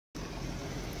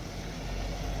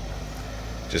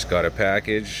Just got a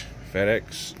package,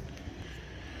 FedEx,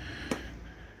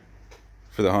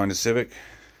 for the Honda Civic.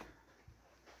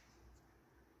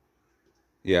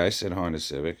 Yeah, I said Honda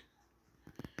Civic.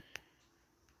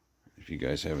 If you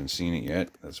guys haven't seen it yet,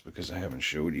 that's because I haven't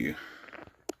showed you.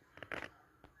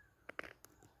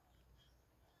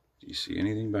 Do you see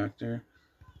anything back there?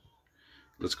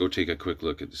 Let's go take a quick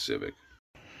look at the Civic.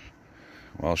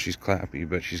 Well, she's clappy,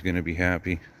 but she's gonna be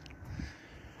happy.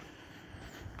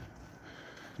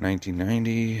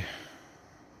 1990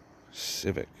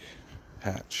 Civic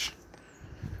hatch.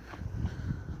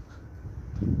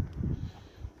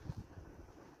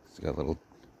 It's got a little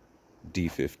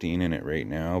D15 in it right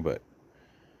now, but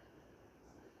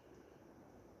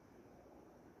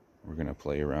we're gonna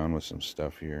play around with some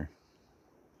stuff here.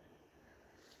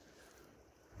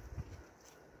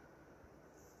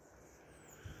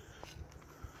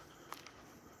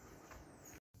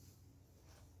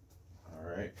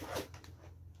 Alright,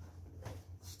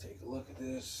 let's take a look at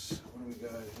this. What do we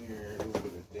got here? A little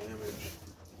bit of damage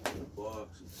in the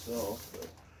box itself, but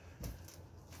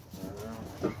I don't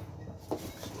know.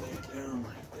 Just lay it down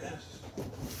like this.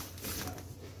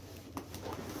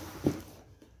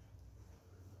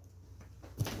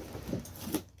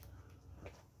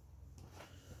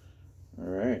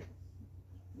 Alright,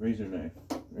 razor knife,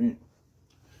 right?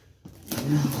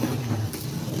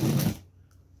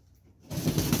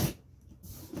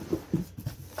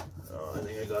 Oh, I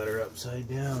think I got her upside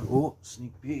down. Oh,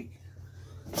 sneak peek.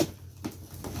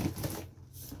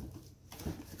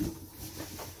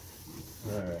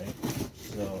 Alright,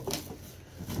 so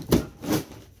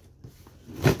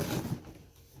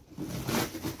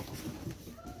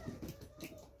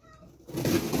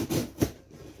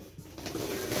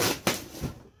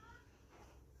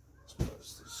let's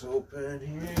bust this open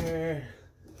here.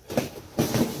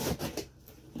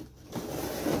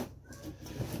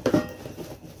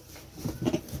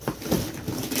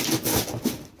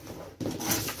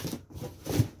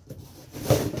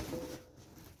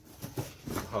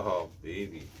 Oh,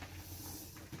 baby.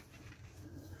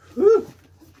 Whew.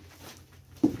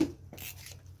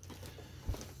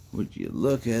 Would you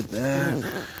look at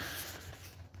that?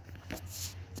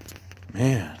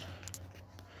 Man.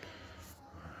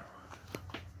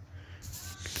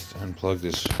 Just unplug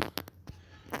this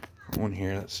one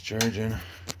here that's charging.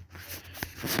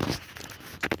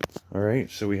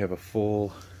 Alright, so we have a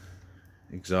full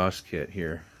exhaust kit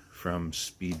here from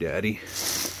Speed Daddy.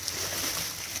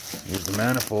 Here's the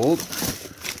manifold.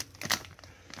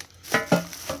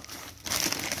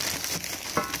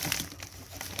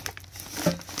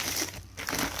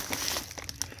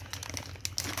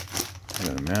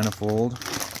 Got a manifold.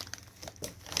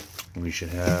 We should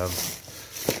have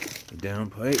a down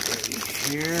pipe right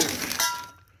here.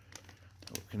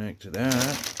 We'll connect to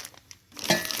that.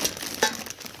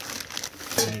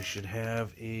 And you should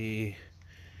have a,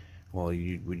 well,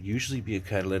 you would usually be a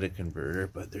catalytic converter,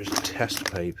 but there's a test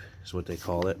pipe, is what they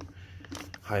call it.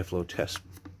 High flow test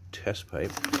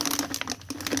pipe.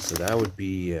 So that would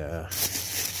be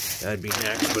that'd be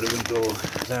next, but it would go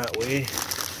that way.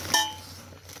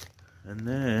 And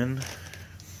then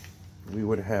we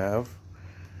would have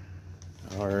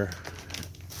our,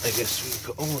 I guess we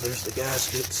go, oh, there's the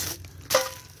gaskets.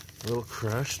 A little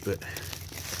crushed, but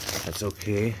that's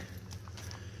okay.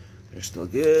 They're still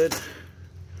good.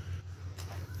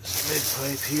 This mid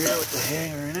pipe here with the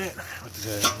hanger in it, with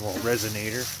the, well,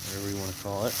 resonator, whatever you want to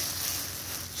call it.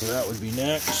 So that would be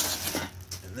next.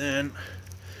 And then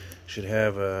should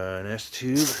have an S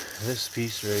tube, this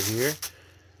piece right here.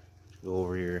 Go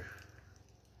over your,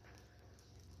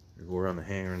 go around the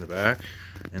hanger in the back,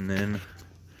 and then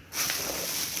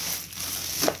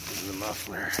the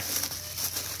muffler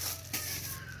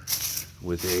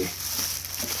with a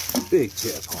big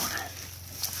tip on it.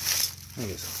 I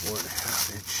guess a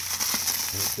 4.5 inch.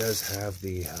 And it does have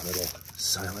the little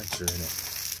silencer in it.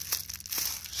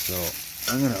 So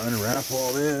I'm gonna unwrap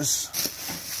all this.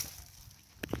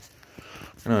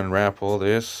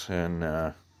 And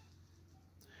so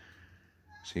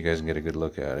you guys can get a good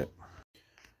look at it.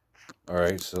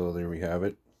 Alright, so there we have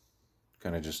it.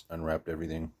 Kind of just unwrapped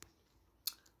everything.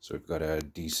 So we've got a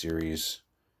D series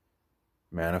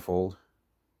manifold,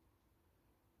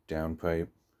 down pipe,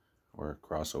 or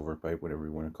crossover pipe, whatever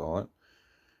you want to call it.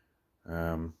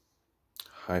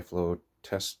 High flow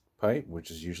test pipe,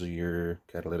 which is usually your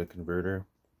catalytic converter,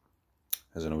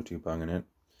 has an O2 bung in it.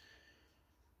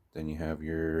 Then you have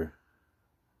your,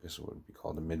 I guess what would be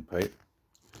called a mid pipe,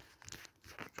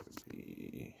 which would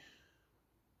be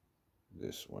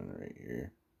this one right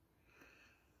here.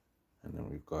 And then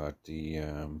we've got the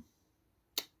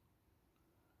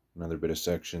another bit of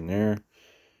section there.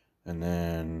 And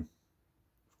then,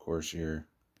 of course, your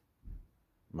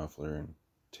muffler and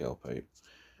tailpipe.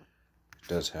 It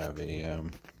does have a,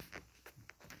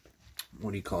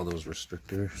 what do you call those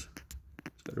restrictors?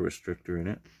 It's got a restrictor in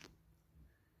it.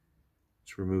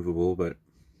 It's removable, but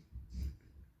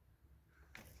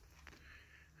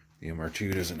the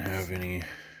MR2 doesn't have any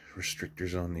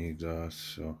restrictors on the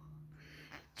exhaust, so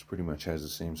it pretty much has the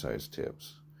same size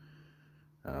tips.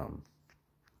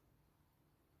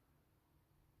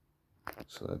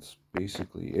 So that's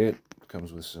basically it. It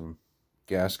comes with some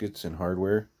gaskets and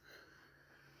hardware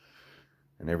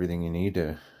and everything you need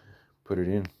to put it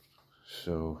in.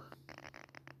 So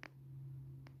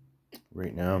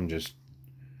right now I'm just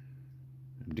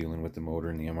dealing with the motor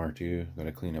and the MR2. I'm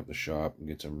gonna clean up the shop and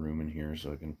get some room in here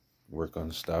so I can work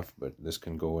on stuff, but this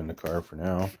can go in the car for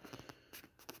now,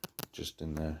 just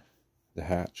in the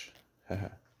hatch. All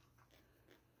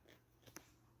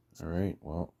right,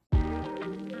 well,